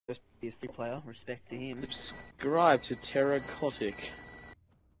Just PS3 player, respect to him. Subscribe to Terracotic.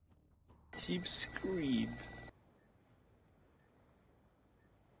 Subscribe.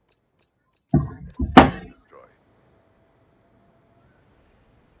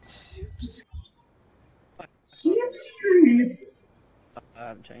 Subscribe. I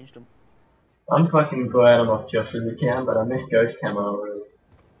haven't changed them. I'm fucking glad I'm off Josh's account, but I miss Ghost Camo already.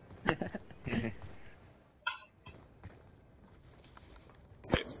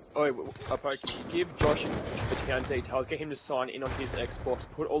 Oh, wait, give Josh the account details, get him to sign in on his Xbox,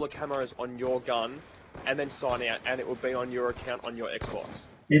 put all the camos on your gun, and then sign out, and it will be on your account on your Xbox.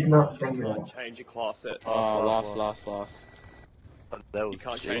 Did not You think can't that. change your class sets. Oh, last. That was You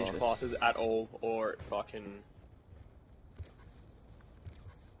can't change Jesus. classes at all, or it fucking...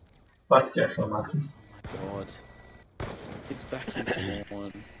 Fuck Josh on that. Oh my god. It's back in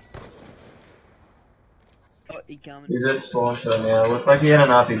spawn. Oh, he coming. He's at spawn show now. Looks like he had an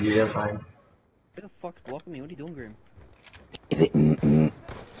RPG or something. Where the fuck's blocking me? What are you doing, Grim?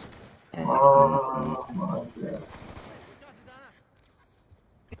 Oh my god.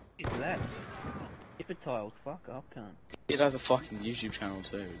 What is that? Zipper tile, fuck up, cunt. It has a fucking YouTube channel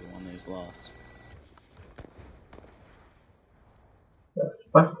too, the one that was last.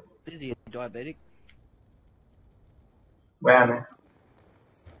 What? Is he diabetic? Wow, man.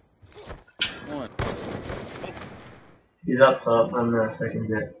 What? He's up top on the second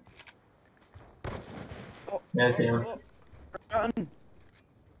jet. Oh, Yeah, see him. Run!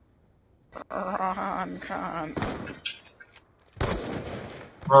 Run, cunt.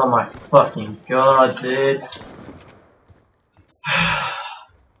 Oh my fucking god, dude.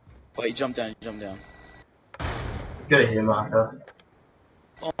 Wait, you jump down, He's got a Hitmarker.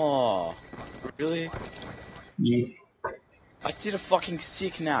 Oh, really? Yeah. I did a fucking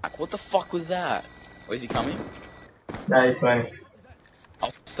sick knack. What the fuck was that? Where's he coming? No, he's fine.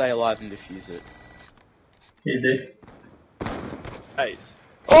 I'll stay alive and defuse it. Here, dude. Ace.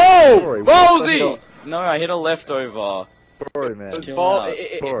 Oh! Sorry, Ballsy! No, I hit a leftover. Sorry, man. It was, Chill out.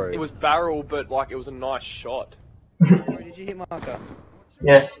 it was barrel, but like, it was a nice shot. Where did you hit marker?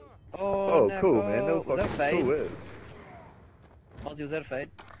 Yeah. Oh, Oh, no. cool, Oh, man. That was that fucking fade? cool, Ozzy, was that a fade?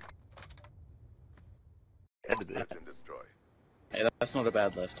 Had to be. Hey, that's not a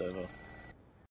bad leftover.